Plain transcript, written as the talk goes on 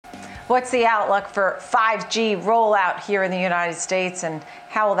What's the outlook for 5G rollout here in the United States, and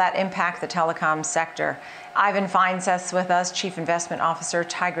how will that impact the telecom sector? Ivan Feinseth's with us, Chief Investment Officer,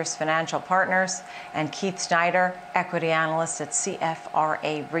 Tigris Financial Partners, and Keith Snyder, Equity Analyst at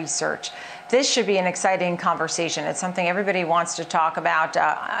CFRA Research. This should be an exciting conversation. It's something everybody wants to talk about.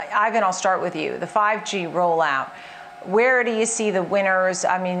 Ivan, I'll start with you. The 5G rollout. Where do you see the winners?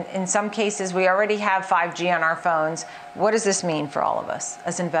 I mean, in some cases, we already have 5G on our phones. What does this mean for all of us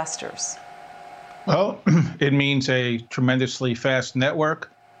as investors? Well, it means a tremendously fast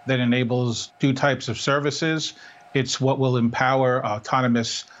network that enables two types of services. It's what will empower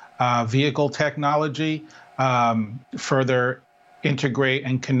autonomous vehicle technology, further integrate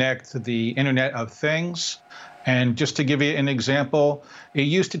and connect the Internet of Things. And just to give you an example, it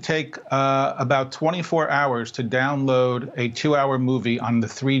used to take about 24 hours to download a 2-hour movie on the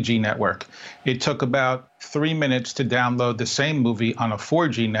 3G network. It took about 3 minutes to download the same movie on a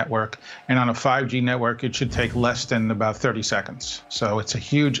 4G network. And on a 5G network, it should take less than about 30 seconds. So it's a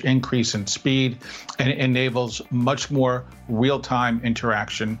huge increase in speed, and it enables much more real-time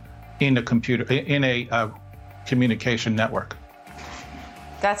interaction in a communication network.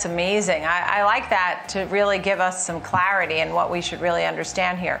 That's amazing. I like that to really give us some clarity in what we should really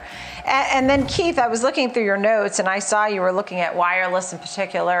understand here. And then Keith, I was looking through your notes and I saw you were looking at wireless in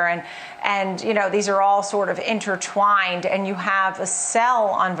particular, and you know, these are all sort of intertwined, and you have a sell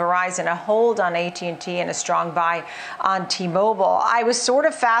on Verizon, a hold on AT&T, and a strong buy on T-Mobile. I was sort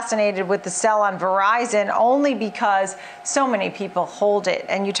of fascinated with the sell on Verizon only because so many people hold it,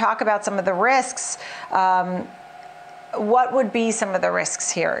 and you talk about some of the risks. What would be some of the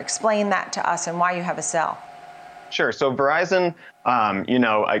risks here? Explain that to us and why you have a sell. Sure. So Verizon,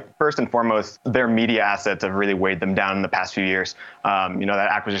 first and foremost, their media assets have really weighed them down in the past few years. That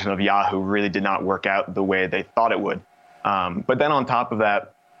acquisition of Yahoo really did not work out the way they thought it would. But then on top of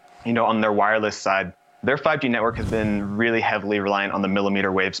that, on their wireless side, their 5G network has been really heavily reliant on the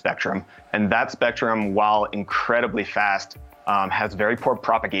millimeter wave spectrum. And that spectrum, while incredibly fast, has very poor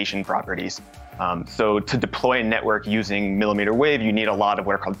propagation properties. So to deploy a network using millimeter wave, you need a lot of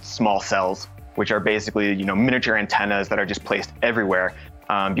what are called small cells, which are basically, miniature antennas that are just placed everywhere,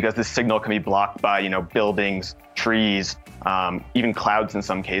 because the signal can be blocked by, buildings, trees, even clouds in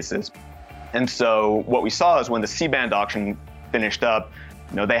some cases. And so what we saw is when the C-band auction finished up,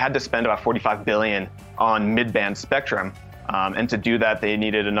 they had to spend about $45 billion on mid-band spectrum. And to do that, they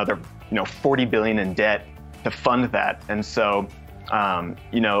needed another, $40 billion in debt to fund that. And so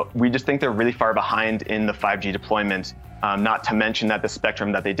we just think they're really far behind in the 5G deployment, not to mention that the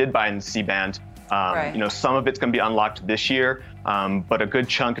spectrum that they did buy in the C-band, some of it's going to be unlocked this year, but a good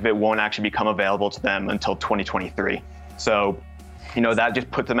chunk of it won't actually become available to them until 2023. So, that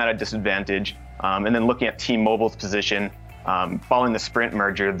just puts them at a disadvantage. And then looking at T-Mobile's position, following the Sprint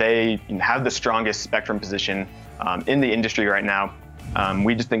merger, they have the strongest spectrum position in the industry right now.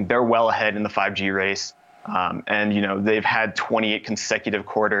 We just think they're well ahead in the 5G race. And they've had 28 consecutive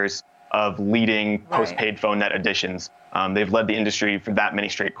quarters of leading postpaid phone net additions. They've led the industry for that many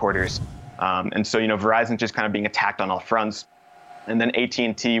straight quarters. And so, Verizon's just kind of being attacked on all fronts. And then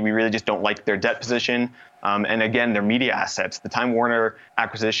AT&T, we really just don't like their debt position. And again, their media assets. The Time Warner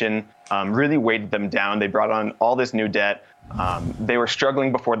acquisition really weighed them down. They brought on all this new debt. They were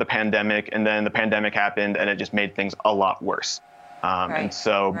struggling before the pandemic, and then the pandemic happened, and it just made things a lot worse. And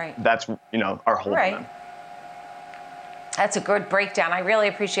so that's, our hold on them. That's a good breakdown. I really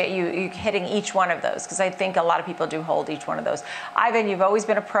appreciate you hitting each one of those, because I think a lot of people do hold each one of those. Ivan, you've always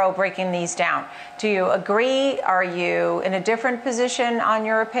been a pro breaking these down. Do you agree? Are you in a different position on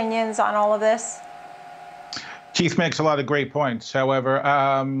your opinions on all of this? Keith makes a lot of great points. However,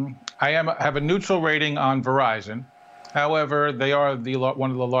 I have a neutral rating on Verizon. However, they are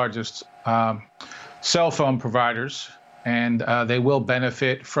one of the largest cell phone providers, and they will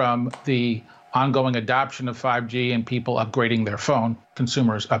benefit from the ongoing adoption of 5G and people upgrading their phone,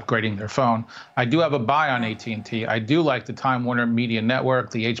 consumers upgrading their phone. I do have a buy on AT&T. I do like the Time Warner Media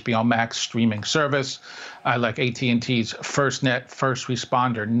Network, the HBO Max streaming service. I like AT&T's FirstNet, First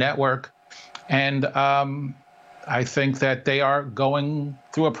Responder network. And I think that they are going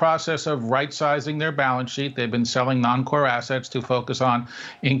through a process of right-sizing their balance sheet. They've been selling non-core assets to focus on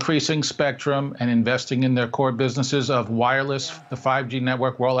increasing spectrum and investing in their core businesses of wireless, the 5G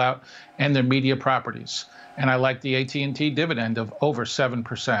network rollout, and their media properties. And I like the AT&T dividend of over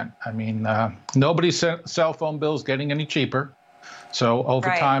 7%. I mean, nobody's cell phone bill's getting any cheaper. So over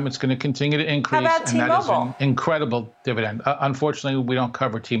time, it's going to continue to increase. How about T-Mobile? And that is an incredible dividend. Unfortunately, we don't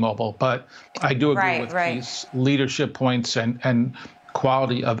cover T-Mobile, but I do agree with these leadership points and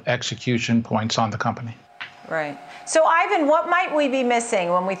quality of execution points on the company. Right. So, Ivan, what might we be missing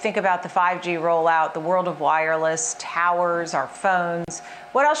when we think about the 5G rollout, the world of wireless, towers, our phones?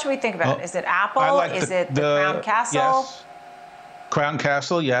 What else should we think about? Is it Apple? Is it the Crown Castle? Yes. Crown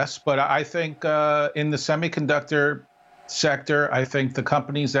Castle, yes. But I think in the semiconductor sector, I think the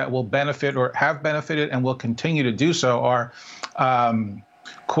companies that will benefit or have benefited and will continue to do so are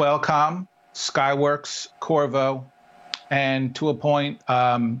Qualcomm, Skyworks, Qorvo, and to a point,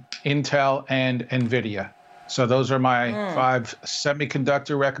 Intel and NVIDIA. So those are my 5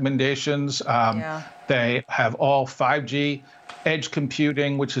 semiconductor recommendations. They have all 5G, edge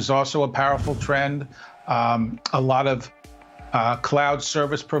computing, which is also a powerful trend. A lot of cloud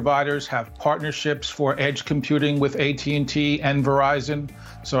service providers have partnerships for edge computing with AT&T and Verizon.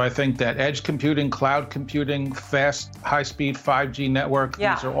 So I think that edge computing, cloud computing, fast, high-speed 5G network,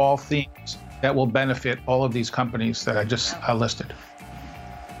 these are all themes that will benefit all of these companies that I just listed.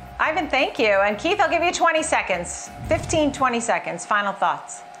 Ivan, thank you. And Keith, I'll give you 20 seconds, 15, 20 seconds. Final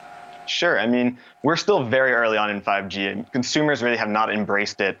thoughts. Sure. I mean, we're still very early on in 5G, and consumers really have not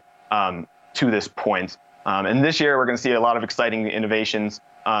embraced it to this point. And this year, we're going to see a lot of exciting innovations.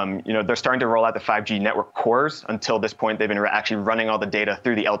 They're starting to roll out the 5G network cores. Until this point, they've been actually running all the data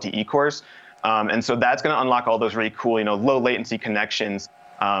through the LTE cores. And so that's going to unlock all those really cool, low latency connections,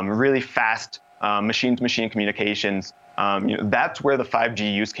 really fast machine-to-machine communications. That's where the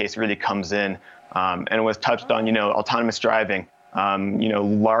 5G use case really comes in. And it was touched on, autonomous driving,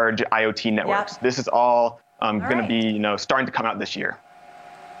 large IoT networks. This is all going to be, starting to come out this year.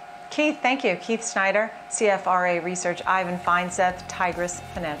 Keith, thank you. Keith Snyder, CFRA Research, Ivan Feinseth, Tigris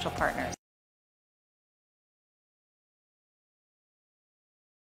Financial Partners.